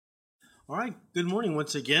All right, good morning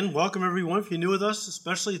once again. Welcome everyone. If you're new with us,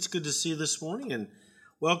 especially, it's good to see you this morning, and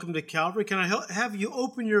welcome to Calvary. Can I have you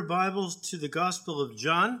open your Bibles to the Gospel of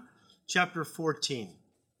John, chapter 14.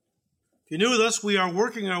 If you're new with us, we are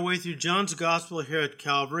working our way through John's Gospel here at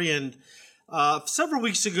Calvary, and several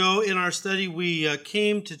weeks ago in our study, we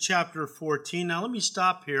came to chapter 14. Now, let me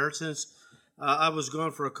stop here since I was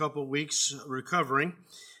gone for a couple weeks recovering.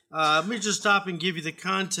 Let me just stop and give you the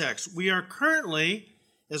context. We are currently,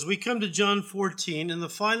 as we come to John 14, in the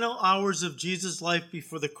final hours of Jesus' life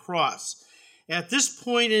before the cross. At this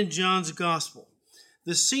point in John's Gospel,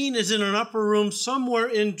 the scene is in an upper room somewhere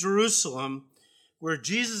in Jerusalem where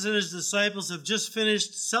Jesus and his disciples have just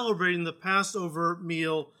finished celebrating the Passover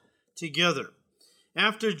meal together.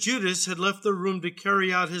 After Judas had left the room to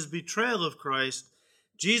carry out his betrayal of Christ,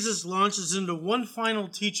 Jesus launches into one final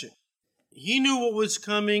teaching. He knew what was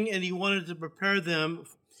coming and he wanted to prepare them.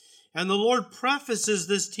 And the Lord prefaces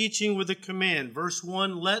this teaching with a command. Verse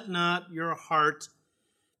 1, let not your heart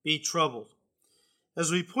be troubled. As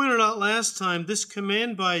we pointed out last time, this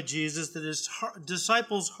command by Jesus that his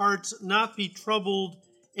disciples' hearts not be troubled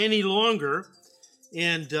any longer.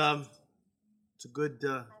 And it's a good...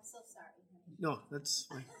 I'm so sorry. No, that's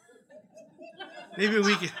fine. Maybe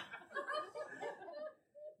we can...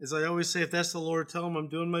 As I always say, if that's the Lord, tell him I'm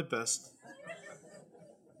doing my best.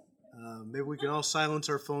 Maybe we can all silence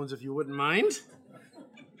our phones if you wouldn't mind.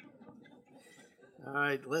 All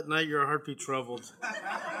right, let not your heart be troubled.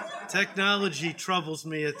 Technology troubles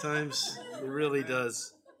me at times. It really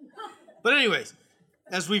does. But anyways,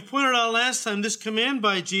 as we pointed out last time, this command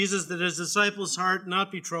by Jesus that his disciples' heart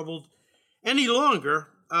not be troubled any longer,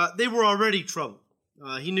 they were already troubled.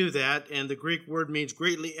 He knew that, and the Greek word means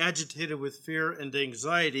greatly agitated with fear and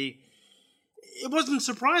anxiety. It wasn't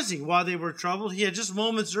surprising why they were troubled. He had just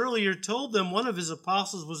moments earlier told them one of his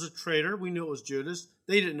apostles was a traitor. We knew it was Judas.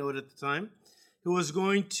 They didn't know it at the time. Who was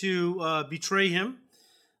going to betray him.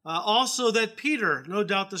 Also that Peter, no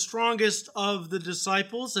doubt the strongest of the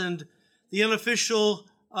disciples and the unofficial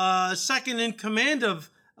second in command of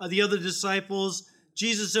the other disciples,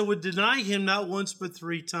 Jesus said would deny him not once but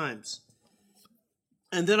 3 times.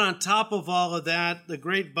 And then on top of all of that, the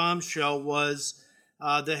great bombshell was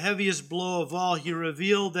the heaviest blow of all. He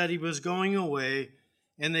revealed that he was going away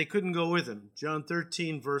and they couldn't go with him. John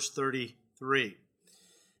 13, verse 33.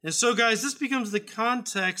 And so, guys, this becomes the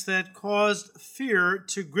context that caused fear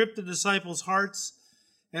to grip the disciples' hearts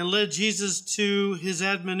and led Jesus to his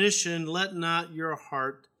admonition, let not your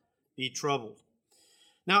heart be troubled.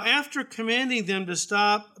 Now, after commanding them to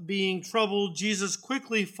stop being troubled, Jesus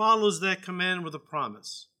quickly follows that command with a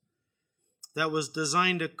promise that was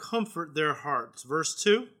designed to comfort their hearts. Verse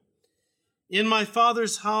 2, in my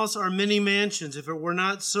Father's house are many mansions. If it were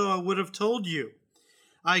not so, I would have told you.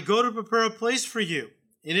 I go to prepare a place for you.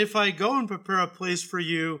 And if I go and prepare a place for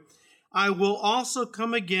you, I will also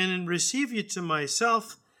come again and receive you to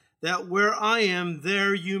myself, that where I am,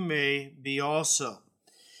 there you may be also.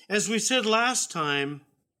 As we said last time,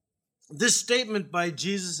 this statement by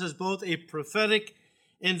Jesus has both a prophetic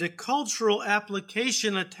and a cultural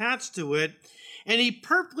application attached to it, and he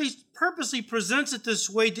purposely presents it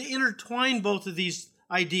this way to intertwine both of these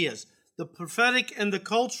ideas, the prophetic and the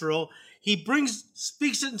cultural. He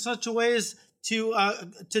speaks it in such a way as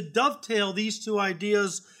to dovetail these two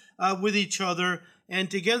ideas with each other,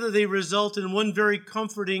 and together they result in one very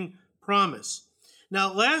comforting promise.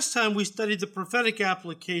 Now, last time we studied the prophetic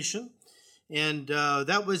application, and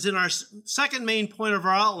that was in our second main point of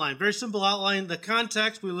our outline. Very simple outline. The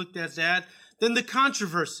context, we looked at that. Then the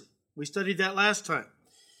controversy. We studied that last time.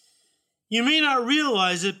 You may not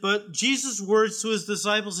realize it, but Jesus' words to his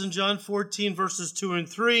disciples in John 14, verses 2 and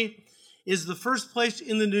 3, is the first place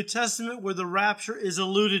in the New Testament where the rapture is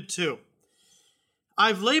alluded to.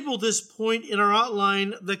 I've labeled this point in our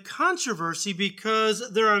outline the controversy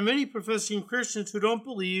because there are many professing Christians who don't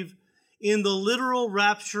believe in the literal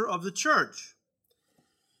rapture of the church.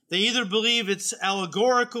 They either believe it's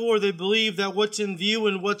allegorical or they believe that what's in view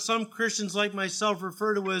and what some Christians like myself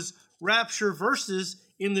refer to as rapture verses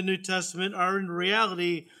in the New Testament are in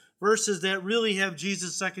reality verses that really have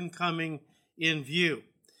Jesus' second coming in view.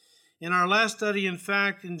 In our last study, in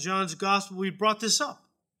fact, in John's Gospel, we brought this up.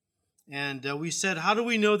 And we said, how do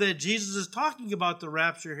we know that Jesus is talking about the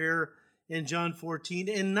rapture here in John 14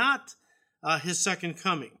 and not his second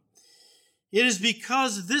coming? It is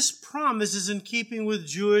because this promise is in keeping with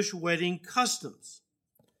Jewish wedding customs,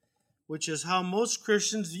 which is how most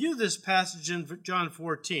Christians view this passage in John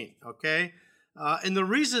 14, okay? And the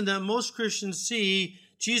reason that most Christians see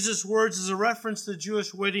Jesus' words as a reference to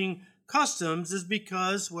Jewish wedding customs is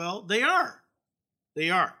because, well, they are. They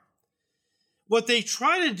are. What they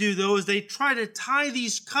try to do, though, is they try to tie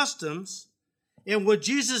these customs and what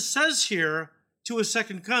Jesus says here to a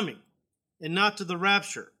second coming and not to the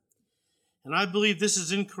rapture. And I believe this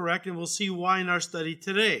is incorrect, and we'll see why in our study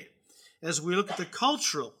today as we look at the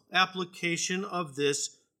cultural application of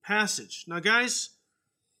this passage. Now, guys,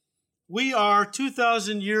 we are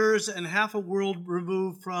 2,000 years and half a world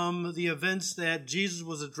removed from the events that Jesus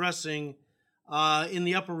was addressing in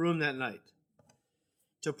the upper room that night.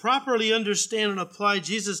 To properly understand and apply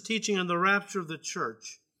Jesus' teaching on the rapture of the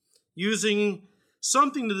church, using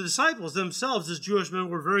something the disciples themselves as Jewish men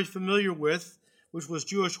were very familiar with, which was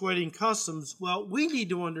Jewish wedding customs, well, we need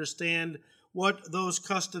to understand what those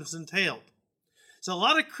customs entailed. So a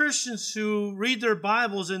lot of Christians who read their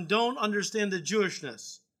Bibles and don't understand the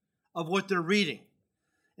Jewishness of what they're reading.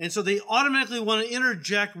 And so they automatically want to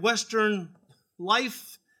interject Western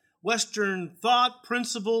life, Western thought,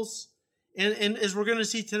 principles. And as we're going to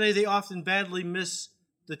see today, they often badly miss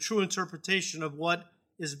the true interpretation of what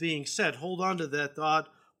is being said. Hold on to that thought.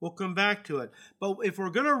 We'll come back to it. But if we're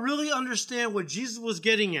going to really understand what Jesus was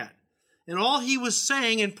getting at and all he was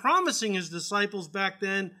saying and promising his disciples back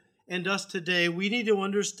then and us today, we need to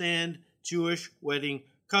understand Jewish wedding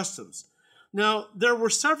customs. Now, there were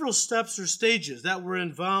several steps or stages that were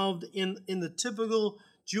involved in the typical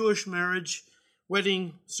Jewish marriage,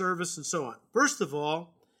 wedding service, and so on. First of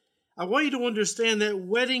all, I want you to understand that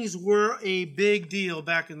weddings were a big deal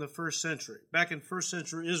back in the first century, back in first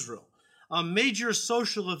century Israel. A major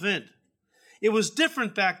social event. It was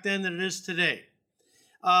different back then than it is today.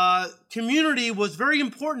 Community was very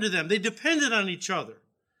important to them. They depended on each other.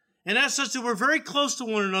 And as such, they were very close to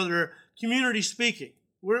one another, community speaking.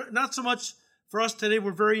 We're not so much for us today,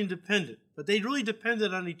 we're very independent, but they really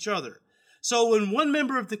depended on each other. So when one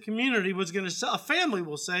member of the community was going to, a family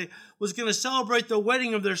will say, was going to celebrate the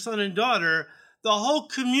wedding of their son and daughter, the whole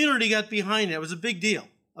community got behind it. It was a big deal,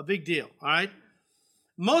 all right?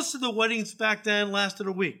 Most of the weddings back then lasted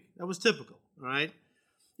a week. That was typical, all right?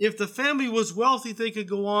 If the family was wealthy, they could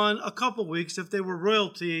go on a couple weeks. If they were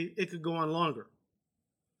royalty, it could go on longer.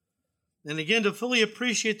 And again, to fully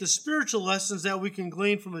appreciate the spiritual lessons that we can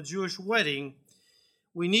glean from a Jewish wedding,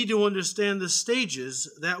 we need to understand the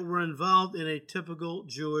stages that were involved in a typical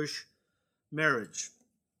Jewish marriage.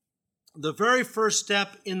 The very first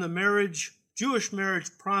step in the Jewish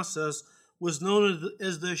marriage process was known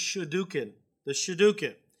as the shidduchin. The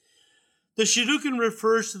shidduchin. The shidduchin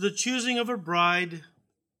refers to the choosing of a bride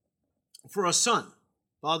for a son.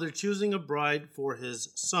 Father choosing a bride for his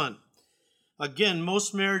son. Again,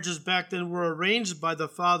 most marriages back then were arranged by the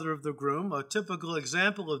father of the groom. A typical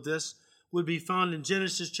example of this would be found in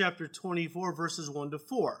Genesis chapter 24, verses 1 to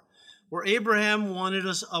 4, where Abraham wanted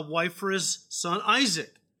a wife for his son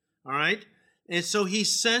Isaac. All right? And so he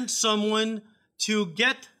sent someone to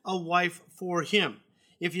get a wife for him.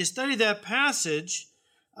 If you study that passage,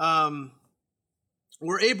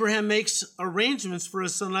 where Abraham makes arrangements for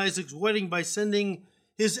his son Isaac's wedding by sending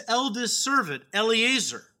his eldest servant,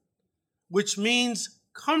 Eliezer, which means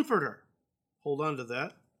comforter. Hold on to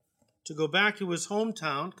that. To go back to his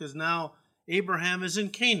hometown, because now Abraham is in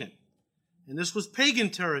Canaan. And this was pagan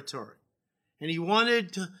territory. And he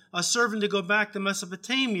wanted a servant to go back to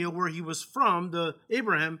Mesopotamia, where he was from,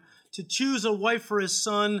 Abraham, to choose a wife for his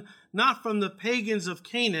son, not from the pagans of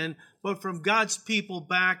Canaan, but from God's people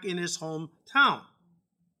back in his hometown,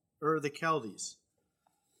 or the Chaldees.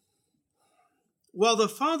 Well, the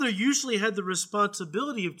father usually had the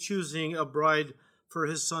responsibility of choosing a bride for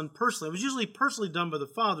his son personally. It was usually personally done by the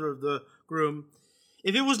father of the groom.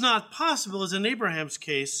 If it was not possible, as in Abraham's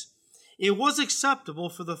case, it was acceptable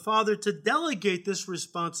for the father to delegate this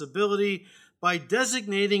responsibility by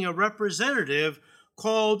designating a representative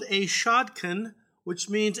called a shadchan, which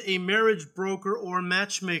means a marriage broker or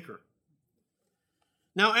matchmaker.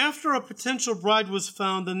 Now, after a potential bride was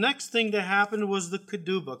found, the next thing to happen was the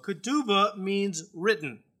ketubah. Ketubah means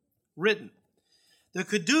written. The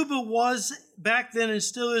ketubah was, back then and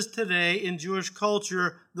still is today in Jewish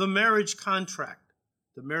culture, the marriage contract.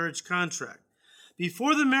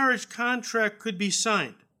 Before the marriage contract could be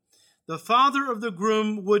signed, the father of the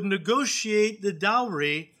groom would negotiate the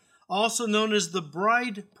dowry, also known as the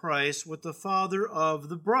bride price, with the father of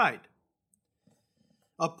the bride.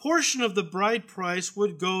 A portion of the bride price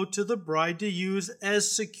would go to the bride to use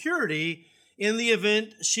as security in the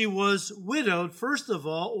event she was widowed, first of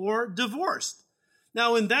all, or divorced.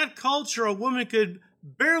 Now, in that culture, a woman could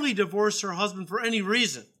barely divorce her husband for any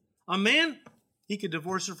reason. A man, he could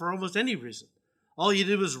divorce her for almost any reason. All you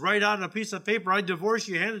did was write out on a piece of paper, I divorce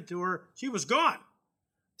you, hand it to her, she was gone.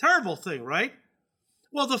 Terrible thing, right?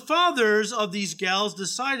 Well, the fathers of these gals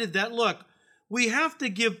decided that, look, we have to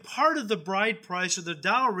give part of the bride price or the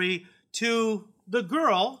dowry to the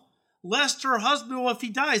girl, lest her husband, well, if he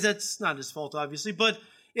dies, that's not his fault, obviously, but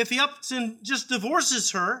if he ups and just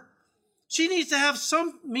divorces her, she needs to have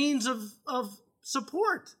some means of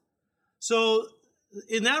support. So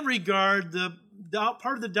in that regard, the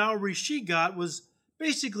part of the dowry she got was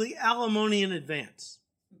basically alimony in advance.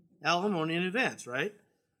 Alimony in advance, right?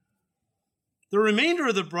 The remainder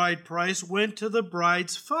of the bride price went to the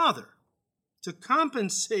bride's father to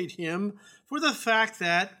compensate him for the fact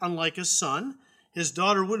that, unlike a son, his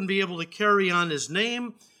daughter wouldn't be able to carry on his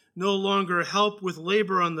name, no longer help with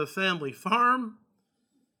labor on the family farm,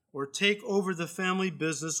 or take over the family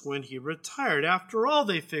business when he retired. After all,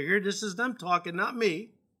 they figured, this is them talking, not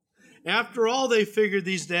me. After all, they figured,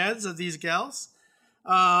 these dads of these gals,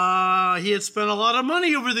 he had spent a lot of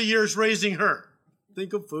money over the years raising her.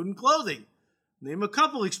 Think of food and clothing. Name a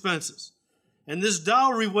couple expenses. And this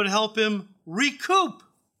dowry would help him recoup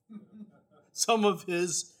some of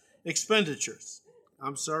his expenditures.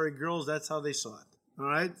 I'm sorry, girls, that's how they saw it. All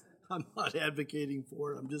right? I'm not advocating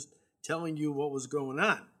for it. I'm just telling you what was going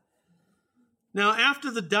on. Now, after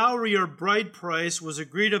the dowry or bride price was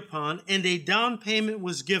agreed upon and a down payment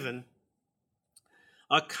was given,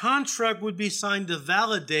 a contract would be signed to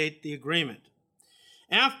validate the agreement.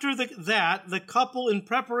 After that, the couple, in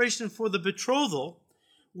preparation for the betrothal,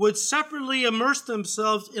 would separately immerse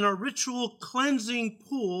themselves in a ritual cleansing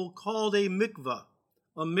pool called a mikvah.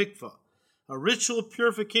 A ritual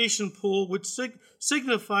purification pool which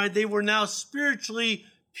signified they were now spiritually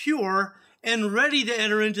pure and ready to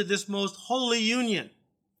enter into this most holy union.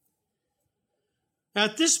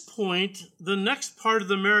 At this point, the next part of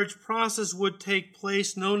the marriage process would take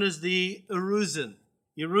place, known as the Yeruzin.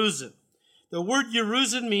 The word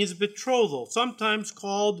Yeruzin means betrothal, sometimes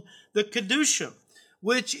called the Kedusha,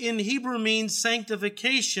 which in Hebrew means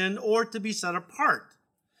sanctification or to be set apart.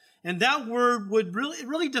 And that word would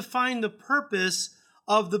really define the purpose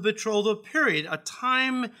of the betrothal period, a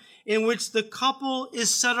time in which the couple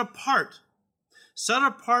is set apart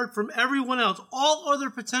from everyone else, all other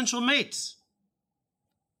potential mates,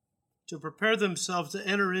 to prepare themselves to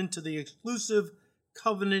enter into the exclusive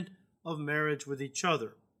covenant of marriage with each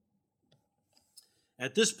other.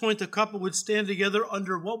 At this point, the couple would stand together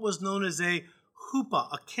under what was known as a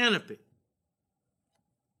huppah, a canopy,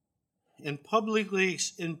 and publicly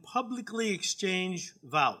exchange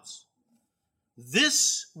vows.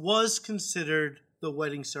 This was considered the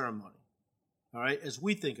wedding ceremony, all right, as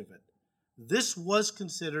we think of it. This was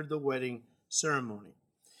considered the wedding ceremony.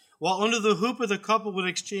 While under the huppah, the couple would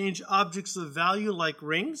exchange objects of value like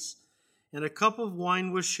rings, and a cup of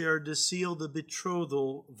wine was shared to seal the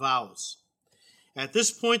betrothal vows. At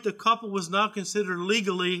this point, the couple was now considered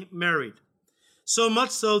legally married. So much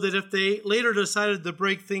so that if they later decided to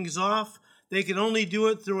break things off, they could only do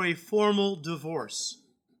it through a formal divorce.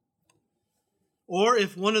 Or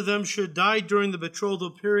if one of them should die during the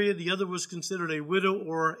betrothal period, the other was considered a widow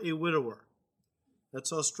or a widower.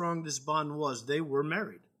 That's how strong this bond was. They were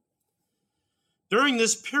married. During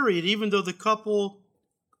this period, even though the couple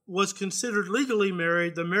was considered legally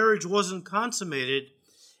married, the marriage wasn't consummated,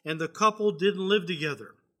 and the couple didn't live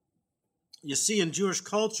together. You see, in Jewish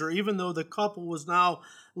culture, even though the couple was now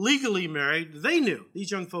legally married, they knew, these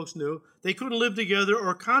young folks knew, they couldn't live together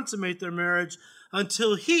or consummate their marriage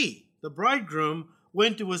until he, the bridegroom,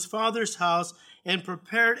 went to his father's house and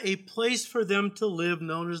prepared a place for them to live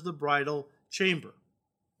known as the bridal chamber.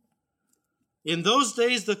 In those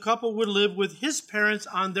days, the couple would live with his parents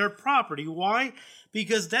on their property. Why?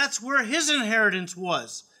 Because that's where his inheritance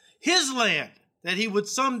was, his land that he would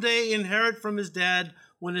someday inherit from his dad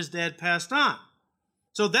when his dad passed on.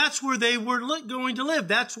 So that's where they were going to live.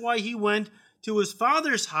 That's why he went to his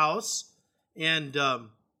father's house and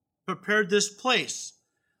prepared this place.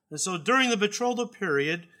 And so during the betrothal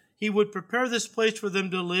period, he would prepare this place for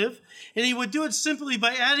them to live, and he would do it simply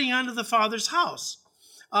by adding on to the father's house.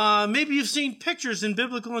 Maybe you've seen pictures in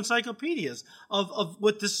biblical encyclopedias of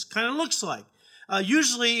what this kind of looks like.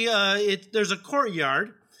 Usually there's a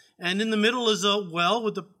courtyard, and in the middle is a well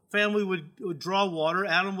where the family would draw water,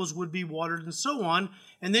 animals would be watered, and so on.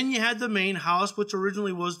 And then you had the main house, which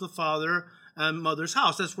originally was the father and mother's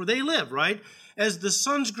house. That's where they lived, right? As the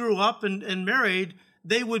sons grew up and married,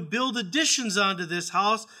 they would build additions onto this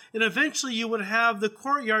house, and eventually you would have the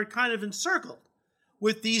courtyard kind of encircled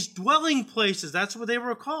with these dwelling places. That's what they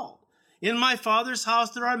were called. In my Father's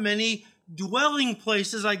house, there are many dwelling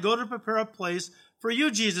places. I go to prepare a place for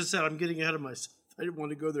you, Jesus said. I'm getting ahead of myself. I didn't want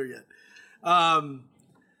to go there yet.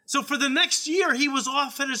 So for the next year, he was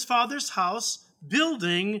off at his father's house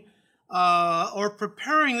building or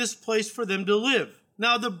preparing this place for them to live.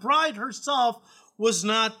 Now, the bride herself was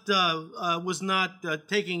not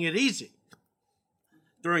taking it easy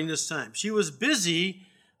during this time. She was busy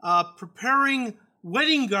preparing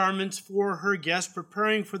wedding garments for her guests,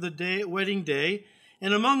 preparing for the wedding day,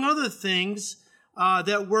 and among other things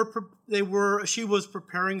she was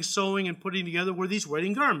preparing, sewing, and putting together were these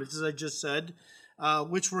wedding garments, as I just said,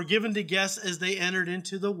 which were given to guests as they entered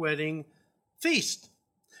into the wedding feast.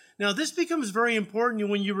 Now, this becomes very important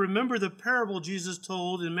when you remember the parable Jesus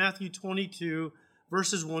told in Matthew 22,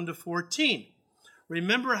 verses 1 to 14.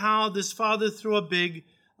 Remember how this father threw a big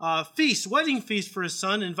wedding feast for his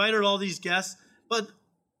son, invited all these guests, but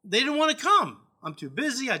they didn't want to come. I'm too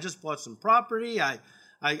busy. I just bought some property. I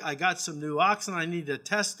got some new oxen. I need to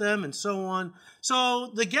test them and so on.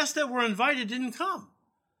 So the guests that were invited didn't come.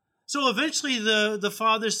 So eventually the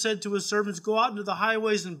father said to his servants, go out into the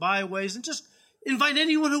highways and byways and just invite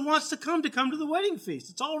anyone who wants to come to the wedding feast.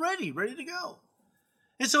 It's all ready to go.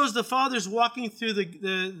 And so as the father's walking through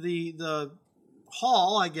the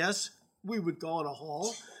hall, I guess we would call it a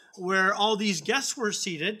hall, where all these guests were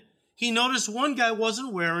seated, he noticed one guy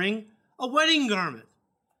wasn't wearing a wedding garment.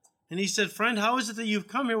 And he said, friend, how is it that you've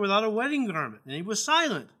come here without a wedding garment? And he was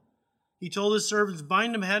silent. He told his servants,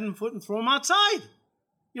 bind him hand and foot and throw him outside.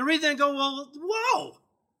 You read that and go, well, whoa.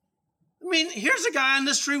 I mean, here's a guy on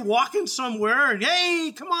the street walking somewhere, and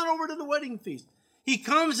hey, come on over to the wedding feast. He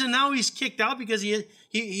comes, and now he's kicked out because he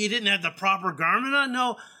didn't have the proper garment on.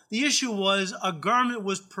 No, the issue was a garment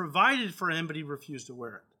was provided for him, but he refused to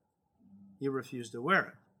wear it. He refused to wear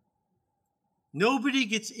it. Nobody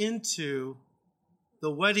gets into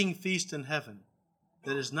the wedding feast in heaven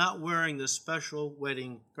that is not wearing the special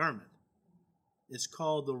wedding garment. It's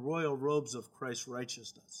called the royal robes of Christ's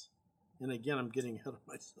righteousness. And again, I'm getting ahead of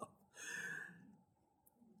myself.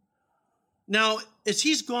 Now, as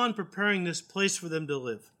he's gone preparing this place for them to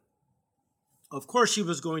live, of course she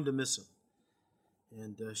was going to miss him.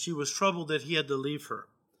 And she was troubled that he had to leave her.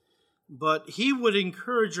 But he would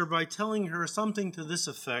encourage her by telling her something to this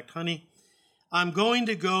effect, honey, I'm going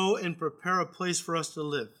to go and prepare a place for us to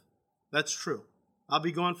live. That's true. I'll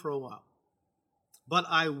be gone for a while. But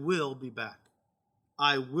I will be back.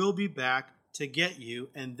 I will be back to get you,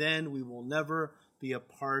 and then we will never be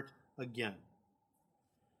apart again.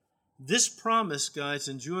 This promise, guys,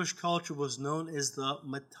 in Jewish culture was known as the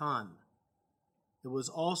matan. It was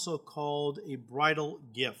also called a bridal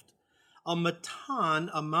gift. A matan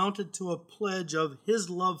amounted to a pledge of his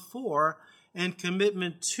love for and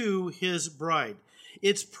commitment to his bride.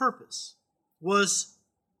 Its purpose was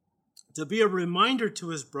to be a reminder to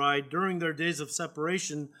his bride during their days of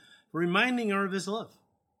separation, reminding her of his love.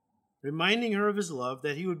 Reminding her of his love,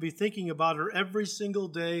 that he would be thinking about her every single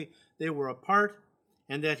day they were apart,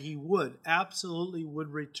 and that he absolutely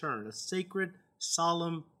would return. A sacred,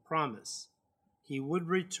 solemn promise. He would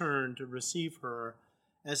return to receive her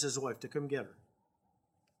as his wife, to come get her.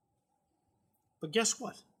 But guess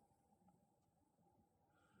what?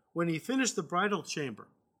 When he finished the bridal chamber,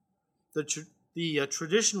 the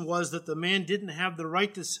tradition was that the man didn't have the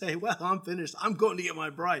right to say, well, I'm finished. I'm going to get my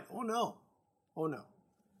bride. Oh, no. Oh, no.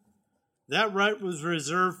 That right was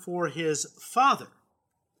reserved for his father,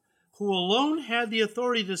 who alone had the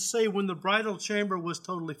authority to say when the bridal chamber was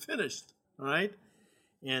totally finished, all right?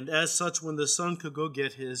 And as such, when the son could go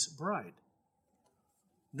get his bride.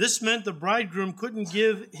 This meant the bridegroom couldn't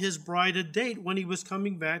give his bride a date when he was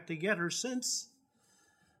coming back to get her, since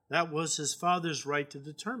that was his father's right to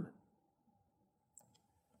determine.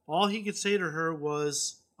 All he could say to her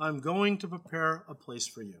was, I'm going to prepare a place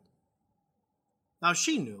for you. Now,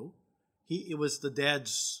 she knew it was the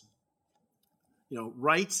dad's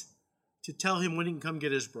right to tell him when he can come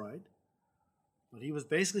get his bride. But he was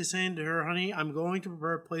basically saying to her, honey, I'm going to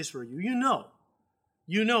prepare a place for you.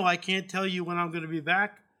 You know I can't tell you when I'm going to be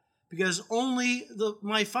back, because only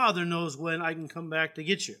my father knows when I can come back to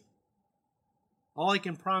get you. All I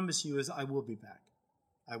can promise you is I will be back.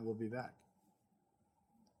 I will be back.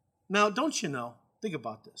 Now, don't you know, think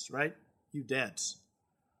about this, right? You dads.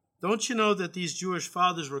 Don't you know that these Jewish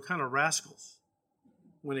fathers were kind of rascals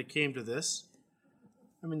when it came to this?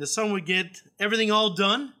 I mean, the son would get everything all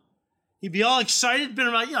done. He'd be all excited, been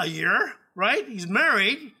about a year, right? He's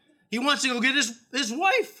married. He wants to go get his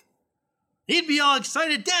wife. He'd be all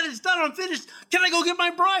excited. Dad, it's done. I'm finished. Can I go get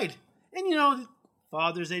my bride? And,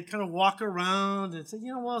 fathers, they'd kind of walk around and say,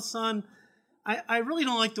 well, son, I really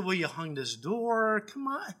don't like the way you hung this door. Come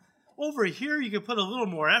on. Over here, you could put a little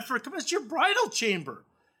more effort. Come on, it's your bridal chamber.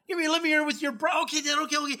 You're going to be living here with your bride. Okay, Dad,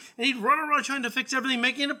 okay. And he'd run around trying to fix everything,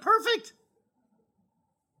 making it perfect.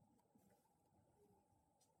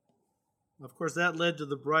 Of course, that led to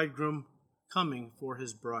the bridegroom coming for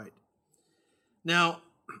his bride. Now,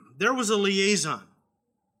 there was a liaison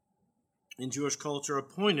in Jewish culture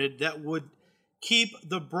appointed that would keep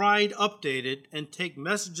the bride updated and take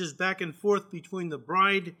messages back and forth between the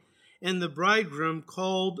bride and the bridegroom,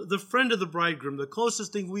 called the friend of the bridegroom. The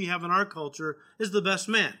closest thing we have in our culture is the best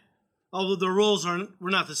man, although the roles were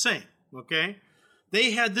not the same, okay?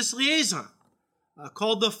 They had this liaison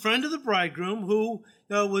called the friend of the bridegroom who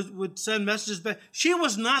would send messages back. She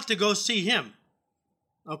was not to go see him,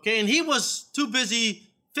 okay? And he was too busy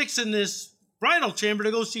fixing this bridal chamber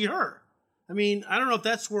to go see her. I mean, I don't know if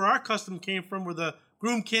that's where our custom came from, where the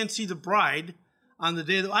groom can't see the bride on the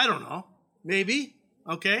day that, I don't know, maybe,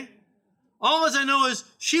 okay? All as I know is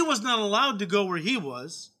she was not allowed to go where he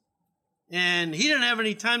was, and he didn't have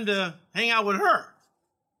any time to hang out with her,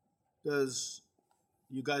 because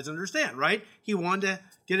you guys understand, right? He wanted to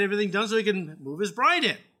get everything done so he can move his bride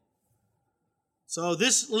in. So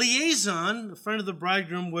this liaison, the friend of the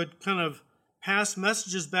bridegroom, would kind of pass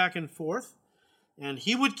messages back and forth, and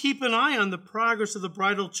he would keep an eye on the progress of the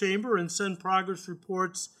bridal chamber and send progress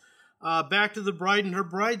reports back to the bride and her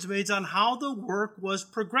bridesmaids on how the work was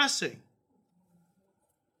progressing.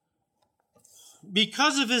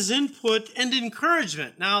 Because of his input and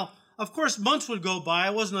encouragement. Now, of course, months would go by.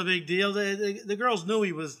 It wasn't a big deal. The girls knew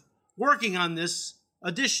he was working on this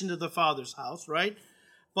addition to the father's house, right?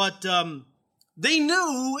 But they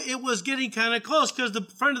knew it was getting kind of close, because the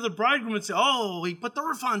friend of the bridegroom would say, oh, he put the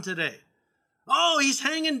roof on today. Oh, he's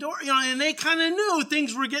hanging door, and they kind of knew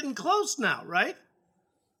things were getting close now, right?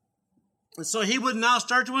 And so he would now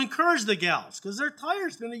start to encourage the gals, because they're tired.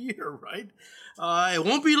 It's been a year, right? It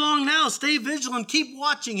won't be long now. Stay vigilant. Keep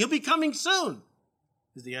watching. He'll be coming soon,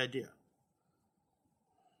 is the idea.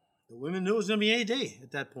 The women knew it was going to be any day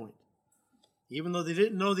at that point. Even though they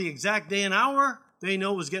didn't know the exact day and hour, they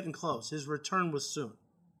know it was getting close. His return was soon.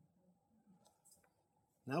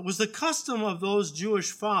 Now, it was the custom of those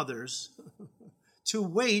Jewish fathers to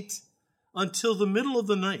wait until the middle of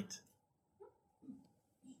the night.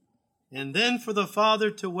 And then for the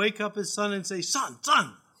father to wake up his son and say, son,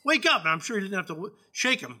 wake up. And I'm sure he didn't have to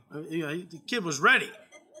shake him. The kid was ready.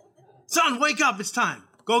 Son, wake up. It's time.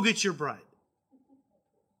 Go get your bride.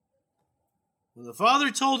 When the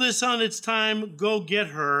father told his son it's time, go get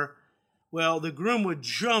her, well, the groom would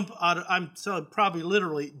jump out of, probably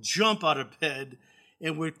literally jump out of bed,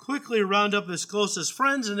 and would quickly round up his closest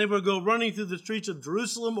friends, and they would go running through the streets of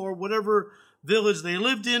Jerusalem or whatever village they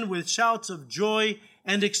lived in with shouts of joy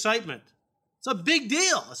and excitement. It's a big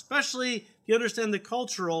deal, especially if you understand the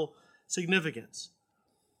cultural significance.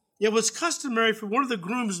 It was customary for one of the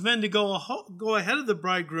groom's men to go ahead of the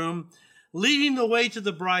bridegroom, leading the way to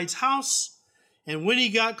the bride's house, and when he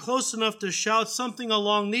got close enough to shout something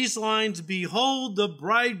along these lines, behold, the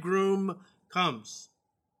bridegroom comes,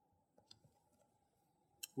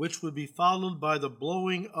 which would be followed by the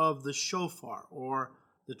blowing of the shofar, or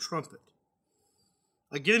the trumpet.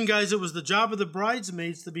 Again, guys, it was the job of the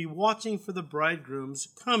bridesmaids to be watching for the bridegroom's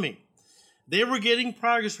coming. They were getting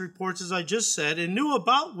progress reports, as I just said, and knew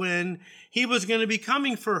about when he was going to be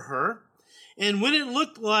coming for her. And when it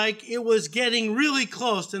looked like it was getting really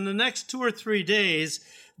close in the next 2 or 3 days,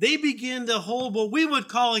 they began to hold what we would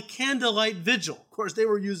call a candlelight vigil. Of course, they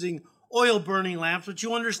were using oil-burning lamps, which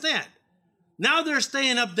you understand. Now they're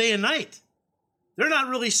staying up day and night. They're not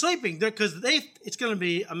really sleeping because it's going to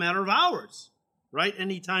be a matter of hours, right?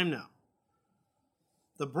 Any time now.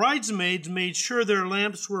 The bridesmaids made sure their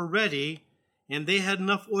lamps were ready and they had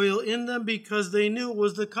enough oil in them because they knew it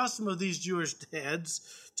was the custom of these Jewish dads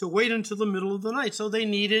to wait until the middle of the night. So they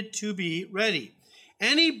needed to be ready.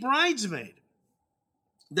 Any bridesmaid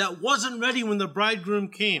that wasn't ready when the bridegroom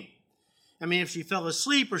came, I mean, if she fell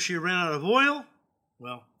asleep or she ran out of oil,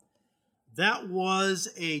 well, that was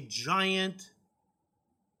a giant,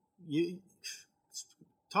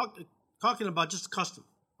 talking about just custom,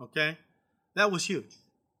 okay? That was huge.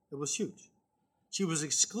 It was huge. She was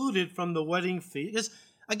excluded from the wedding feast.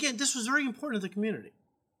 Again, this was very important to the community.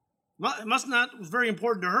 It must not was very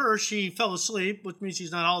important to her. She fell asleep, which means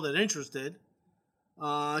she's not all that interested.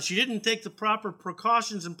 She didn't take the proper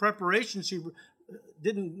precautions and preparations. She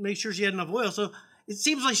didn't make sure she had enough oil. So it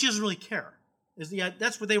seems like she doesn't really care.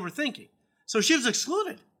 That's what they were thinking. So she was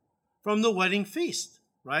excluded from the wedding feast,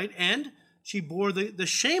 right? And she bore the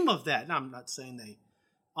shame of that. Now, I'm not saying they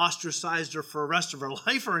ostracized her for the rest of her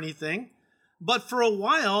life or anything, but for a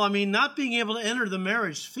while, I mean, not being able to enter the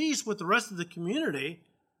marriage feast with the rest of the community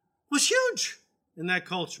was huge in that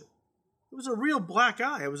culture. It was a real black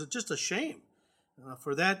eye. It was just a shame.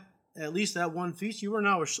 For that, at least that one feast, you were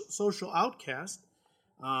now a social outcast,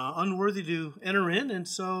 unworthy to enter in, and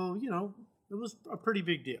so, it was a pretty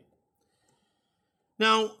big deal.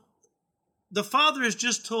 Now, the father has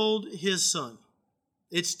just told his son,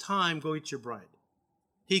 it's time, go get your bride.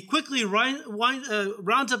 He quickly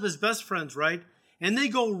rounds up his best friends, right? And they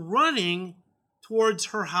go running towards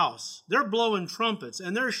her house. They're blowing trumpets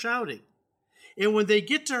and they're shouting. And when they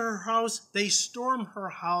get to her house, they storm her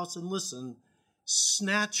house and listen,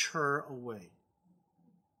 snatch her away.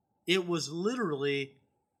 It was literally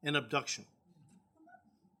an abduction.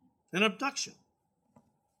 An abduction.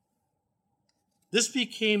 This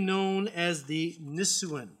became known as the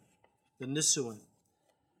Nisuin. The Nisuin.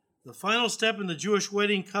 The final step in the Jewish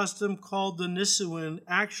wedding custom, called the Nisuin,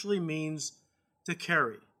 actually means to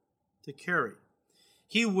carry. To carry.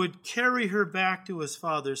 He would carry her back to his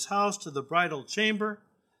father's house, to the bridal chamber,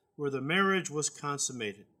 where the marriage was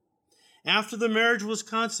consummated. After the marriage was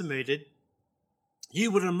consummated, he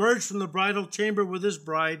would emerge from the bridal chamber with his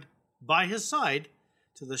bride by his side,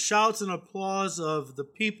 to the shouts and applause of the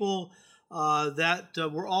people that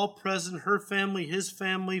were all present, her family, his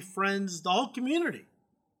family, friends, the whole community.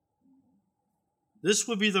 This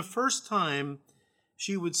would be the first time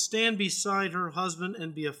she would stand beside her husband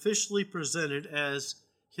and be officially presented as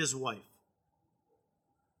his wife.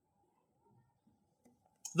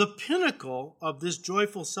 The pinnacle of this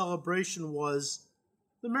joyful celebration was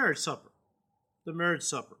the marriage supper. The marriage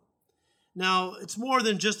supper. Now, it's more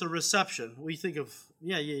than just a reception. We think of,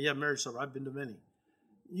 marriage supper. I've been to many.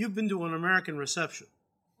 You've been to an American reception,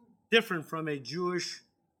 different from a Jewish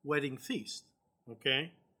wedding feast,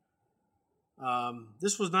 okay?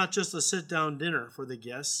 This was not just a sit-down dinner for the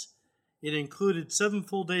guests. It included 7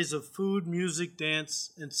 full days of food, music,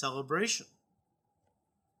 dance, and celebration.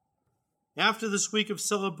 After this week of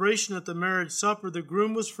celebration at the marriage supper, the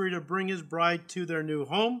groom was free to bring his bride to their new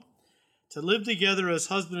home, to live together as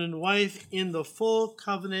husband and wife in the full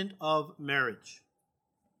covenant of marriage.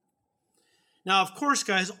 Now, of course,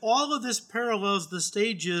 guys, all of this parallels the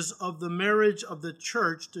stages of the marriage of the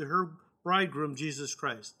church to her bridegroom, Jesus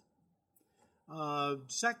Christ.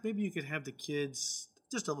 Zach, maybe you could have the kids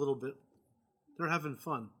just a little bit. They're having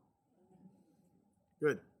fun.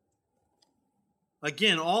 Good.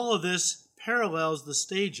 Again, all of this parallels the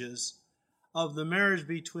stages of the marriage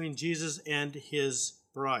between Jesus and his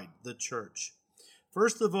bride, the church.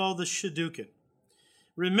 First of all, the Shidduchin.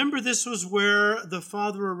 Remember, this was where the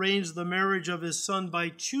father arranged the marriage of his son by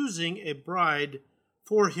choosing a bride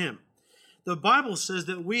for him. The Bible says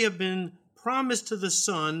that we have been promised to the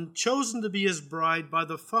Son, chosen to be his bride by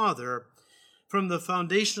the Father from the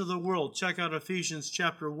foundation of the world. Check out Ephesians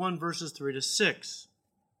chapter 1, verses 3 to 6.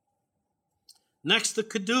 Next, the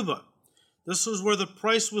Kedubah. This was where the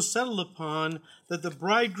price was settled upon that the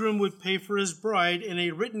bridegroom would pay for his bride, and a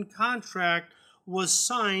written contract was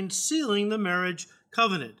signed sealing the marriage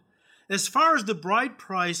covenant. As far as the bride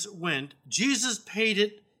price went, Jesus paid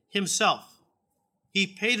it himself. He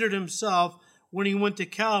paid it himself when he went to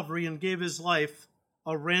Calvary and gave his life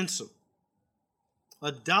a ransom, a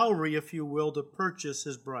dowry, if you will, to purchase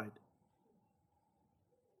his bride.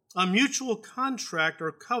 A mutual contract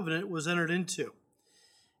or covenant was entered into.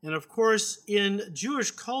 And of course, in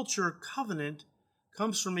Jewish culture, covenant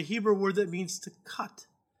comes from a Hebrew word that means to cut.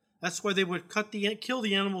 That's why they would kill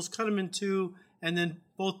the animals, cut them in two, and then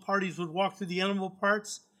both parties would walk through the animal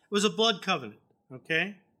parts. It was a blood covenant,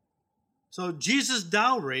 okay? So Jesus'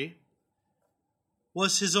 dowry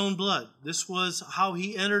was his own blood. This was how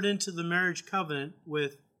he entered into the marriage covenant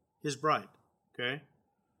with his bride, okay?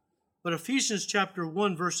 But Ephesians chapter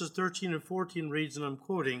 1, verses 13 and 14 reads, and I'm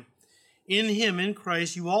quoting, "In him, in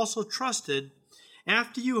Christ, you also trusted,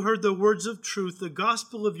 after you heard the words of truth, the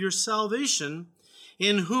gospel of your salvation,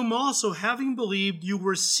 in whom also, having believed, you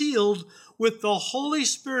were sealed with the Holy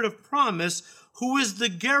Spirit of promise, who is the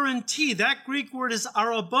guarantee." That Greek word is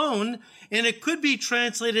arabon, and it could be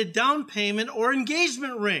translated down payment or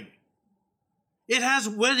engagement ring. It has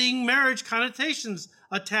wedding, marriage connotations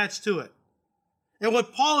attached to it. And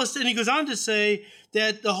what Paul is saying, he goes on to say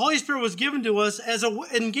that the Holy Spirit was given to us as an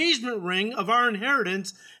engagement ring of our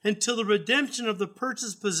inheritance until the redemption of the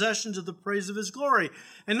purchased possession to the praise of his glory.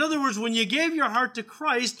 In other words, when you gave your heart to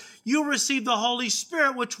Christ, you received the Holy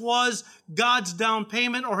Spirit, which was God's down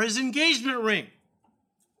payment or his engagement ring.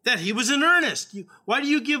 That he was in earnest. Why do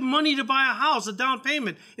you give money to buy a house, a down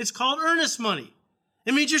payment? It's called earnest money.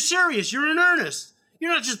 It means you're serious. You're in earnest.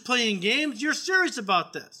 You're not just playing games. You're serious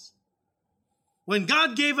about this. When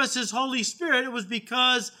God gave us his Holy Spirit, it was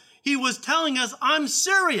because he was telling us, I'm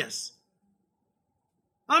serious.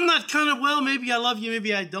 I'm not kind of, well, maybe I love you,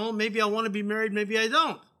 maybe I don't. Maybe I want to be married, maybe I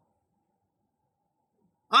don't.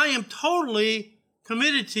 I am totally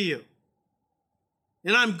committed to you.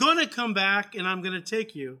 And I'm going to come back and I'm going to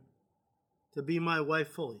take you to be my wife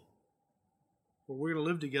fully. where we're going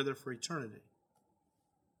to live together for eternity.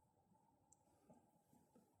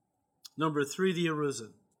 Number 3, the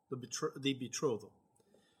arisen, the betrothal.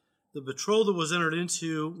 The betrothal was entered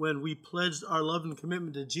into when we pledged our love and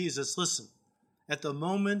commitment to Jesus. Listen, at the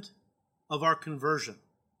moment of our conversion.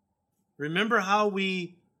 Remember how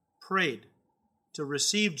we prayed to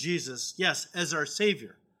receive Jesus, yes, as our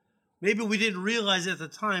Savior. Maybe we didn't realize it at the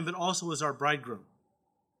time, but also as our bridegroom.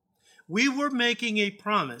 We were making a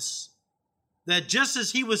promise that just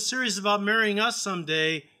as he was serious about marrying us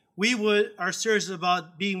someday, we are serious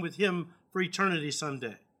about being with him for eternity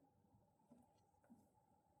someday.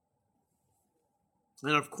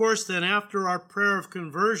 And of course, then after our prayer of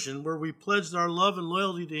conversion, where we pledged our love and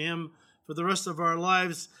loyalty to him for the rest of our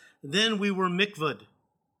lives, then we were mikvahd.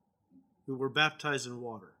 We were baptized in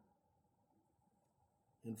water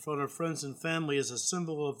in front of friends and family as a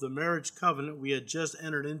symbol of the marriage covenant we had just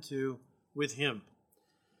entered into with him.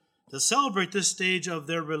 To celebrate this stage of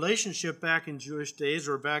their relationship back in Jewish days,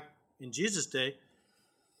 or back in Jesus' day,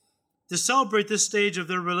 to celebrate this stage of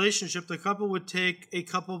their relationship, the couple would take a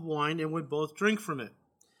cup of wine and would both drink from it.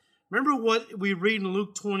 Remember what we read in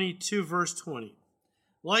Luke 22, verse 20.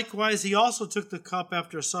 Likewise, he also took the cup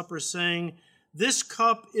after supper, saying, "This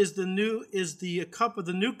cup is the cup of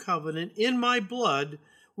the new covenant in my blood,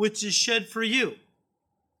 which is shed for you."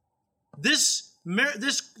 This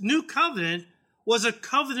new covenant was a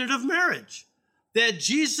covenant of marriage that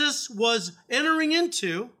Jesus was entering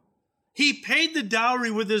into. He paid the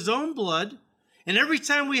dowry with his own blood, and every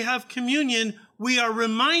time we have communion, we are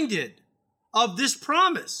reminded of this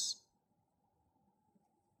promise.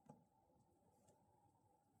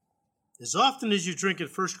 As often as you drink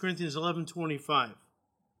at 1 Corinthians 11:25,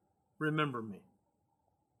 remember me.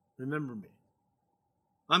 Remember me.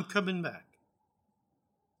 I'm coming back.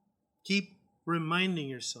 Keep reminding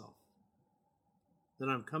yourself that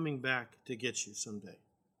I'm coming back to get you someday.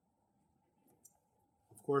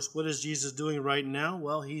 Of course, what is Jesus doing right now?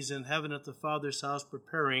 Well, he's in heaven at the Father's house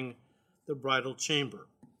preparing the bridal chamber.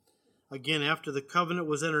 Again, after the covenant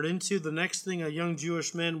was entered into, the next thing a young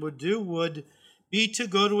Jewish man would do would be to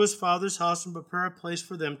go to his father's house and prepare a place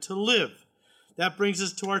for them to live. That brings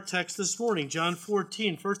us to our text this morning, John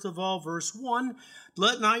 14. First of all, verse 1,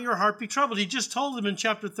 let not your heart be troubled. He just told them in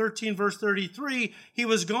chapter 13, verse 33, he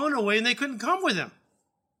was going away and they couldn't come with him.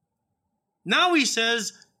 Now he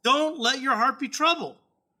says, don't let your heart be troubled.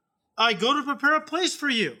 I go to prepare a place for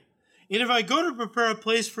you. And if I go to prepare a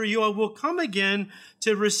place for you, I will come again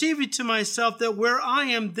to receive you to myself, that where I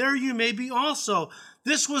am, there you may be also.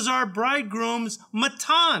 This was our bridegroom's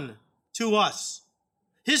matan to us,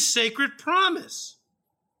 his sacred promise.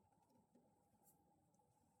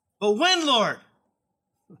 But when, Lord?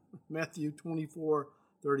 Matthew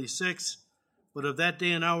 24:36. But of that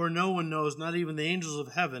day and hour no one knows, not even the angels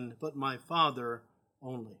of heaven, but my Father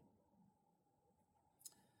only.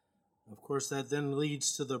 Of course, that then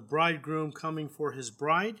leads to the bridegroom coming for his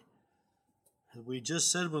bride. As we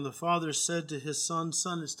just said, when the father said to his son,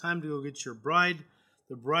 "Son, it's time to go get your bride,"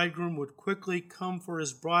 the bridegroom would quickly come for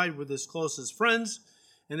his bride with his closest friends,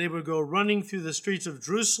 and they would go running through the streets of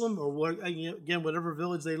Jerusalem, or whatever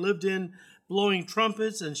village they lived in, blowing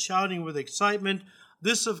trumpets and shouting with excitement.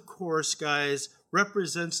 This, of course, guys,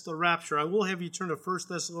 represents the rapture. I will have you turn to 1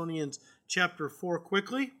 Thessalonians chapter 4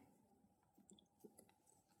 quickly.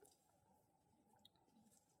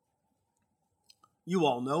 You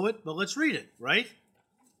all know it, but let's read it, right?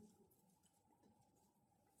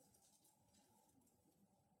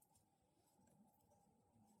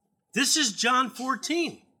 This is John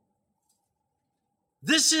 14.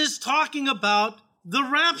 This is talking about the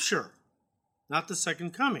rapture, not the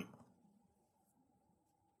second coming.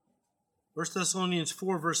 1 Thessalonians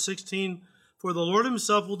 4, verse 16, for the Lord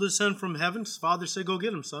himself will descend from heaven. His father said, go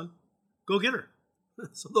get him, son. Go get her.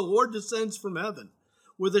 So the Lord descends from heaven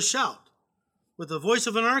with a shout, with the voice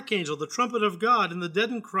of an archangel, the trumpet of God, and the dead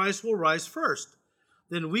in Christ will rise first.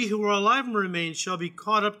 Then we who are alive and remain shall be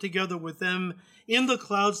caught up together with them in the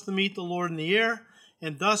clouds to meet the Lord in the air,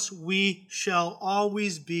 and thus we shall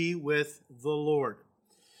always be with the Lord.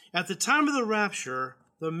 At the time of the rapture,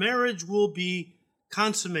 the marriage will be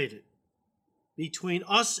consummated between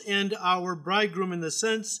us and our bridegroom, in the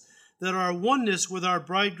sense that our oneness with our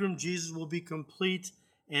bridegroom Jesus will be complete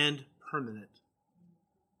and permanent.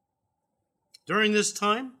 During this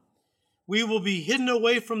time, we will be hidden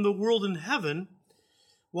away from the world in heaven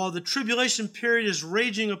while the tribulation period is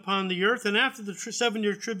raging upon the earth. And after the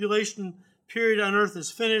 7-year tribulation period on earth is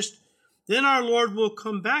finished, then our Lord will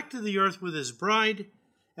come back to the earth with his bride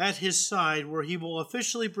at his side, where he will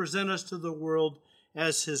officially present us to the world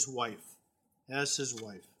as his wife. As his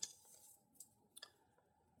wife.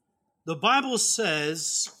 The Bible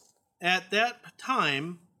says, at that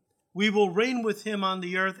time, we will reign with him on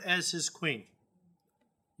the earth as his queen.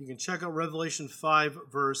 You can check out Revelation 5,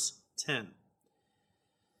 verse 10.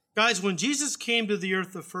 Guys, when Jesus came to the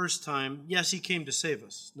earth the first time, yes, he came to save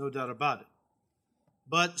us, no doubt about it.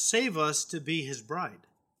 But save us to be his bride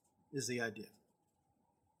is the idea.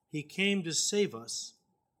 He came to save us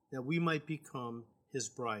that we might become his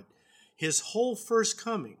bride. His whole first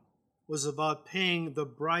coming was about paying the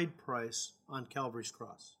bride price on Calvary's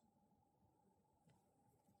cross.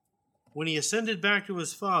 When he ascended back to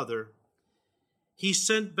his Father, he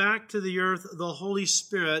sent back to the earth the Holy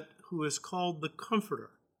Spirit, who is called the Comforter,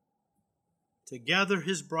 to gather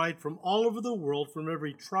his bride from all over the world, from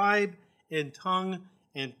every tribe and tongue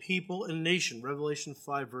and people and nation. Revelation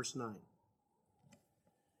 5, verse 9.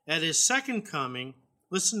 At his second coming,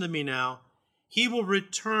 listen to me now, he will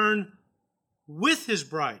return with his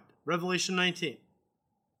bride. Revelation 19.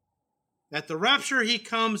 At the rapture, he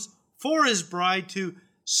comes for his bride to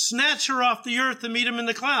snatch her off the earth to meet him in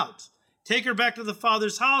the clouds. Take her back to the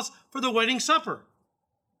Father's house for the wedding supper.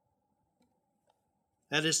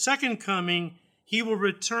 At his second coming, he will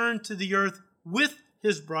return to the earth with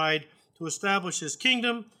his bride to establish his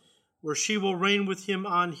kingdom, where she will reign with him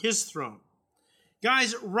on his throne.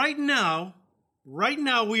 Guys, right now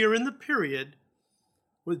we are in the period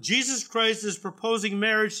where Jesus Christ is proposing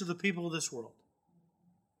marriage to the people of this world.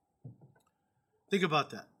 Think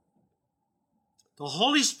about that. The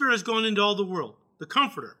Holy Spirit has gone into all the world, the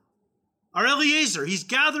Comforter. Our Eliezer, he's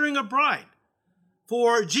gathering a bride.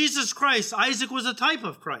 For Jesus Christ, Isaac was a type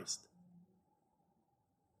of Christ.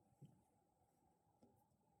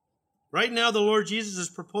 Right now, the Lord Jesus is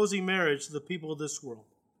proposing marriage to the people of this world.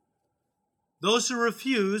 Those who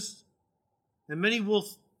refuse, and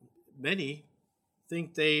many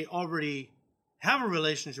think they already have a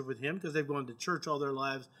relationship with him because they've gone to church all their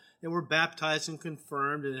lives. They were baptized and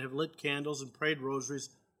confirmed and have lit candles and prayed rosaries.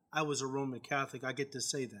 I was a Roman Catholic. I get to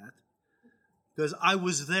say that because I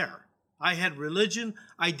was there. I had religion.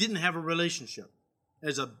 I didn't have a relationship.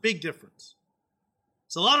 There's a big difference.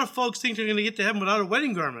 So a lot of folks think they're going to get to heaven without a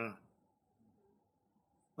wedding garment on.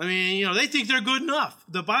 I mean, they think they're good enough.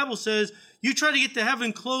 The Bible says you try to get to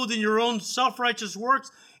heaven clothed in your own self-righteous works.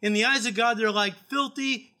 In the eyes of God, they're like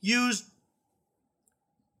filthy, used,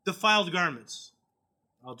 defiled garments.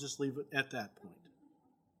 I'll just leave it at that point.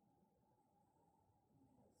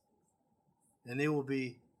 And they will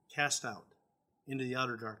be cast out into the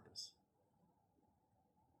outer darkness.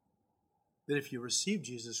 But if you receive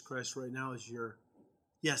Jesus Christ right now as your,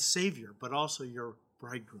 Savior, but also your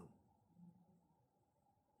bridegroom,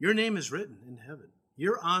 your name is written in heaven.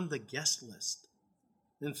 You're on the guest list.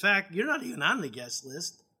 In fact, you're not even on the guest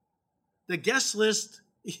list. The guest list,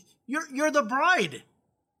 you're the bride.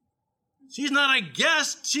 She's not a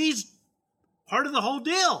guest. She's part of the whole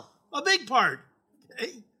deal. A big part.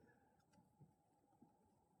 Okay?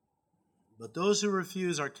 But those who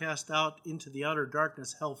refuse are cast out into the outer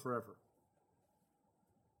darkness, hell forever.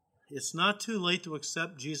 It's not too late to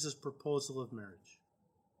accept Jesus' proposal of marriage.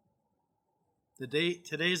 Today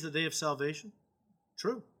is the day of salvation.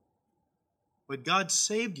 True. But God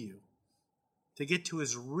saved you to get to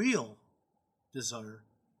his real desire,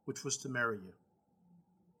 which was to marry you.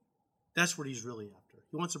 That's what he's really after.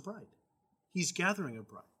 He wants a bride. He's gathering a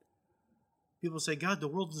bride. People say, God, the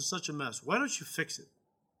world is in such a mess. Why don't you fix it?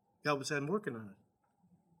 God would say, I'm working on it.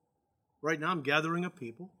 Right now, I'm gathering a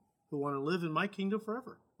people who want to live in my kingdom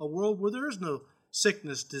forever. A world where there is no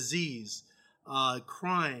sickness, disease,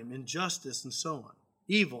 crime, injustice, and so on.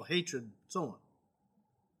 Evil, hatred, so on.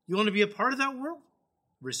 You want to be a part of that world?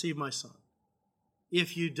 Receive my son.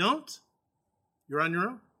 If you don't, you're on your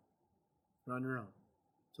own. You're on your own.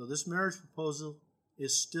 So this marriage proposal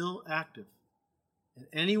is still active. And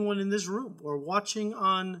anyone in this room or watching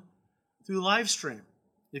through live stream,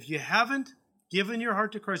 if you haven't given your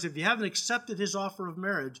heart to Christ, if you haven't accepted his offer of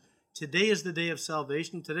marriage, today is the day of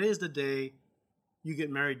salvation. Today is the day you get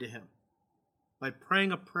married to him by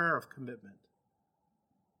praying a prayer of commitment.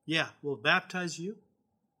 Yeah, we'll baptize you,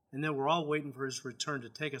 and then we're all waiting for his return to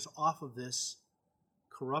take us off of this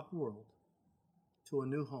corrupt world to a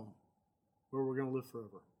new home where we're going to live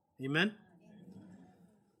forever. Amen?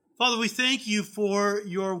 Father, we thank you for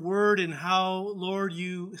your word and how, Lord,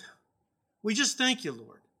 we just thank you,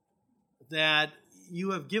 Lord, that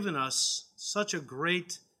you have given us such a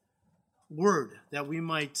great word that we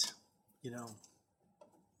might,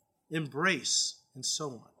 embrace and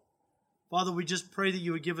so on. Father, we just pray that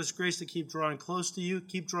you would give us grace to keep drawing close to you,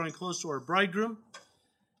 keep drawing close to our bridegroom,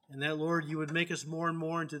 and that, Lord, you would make us more and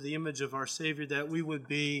more into the image of our Savior, that we would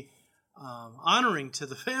be honoring to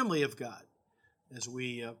the family of God as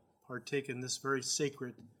we partake in this very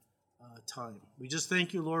sacred time. We just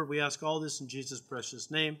thank you, Lord. We ask all this in Jesus' precious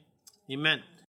name. Amen.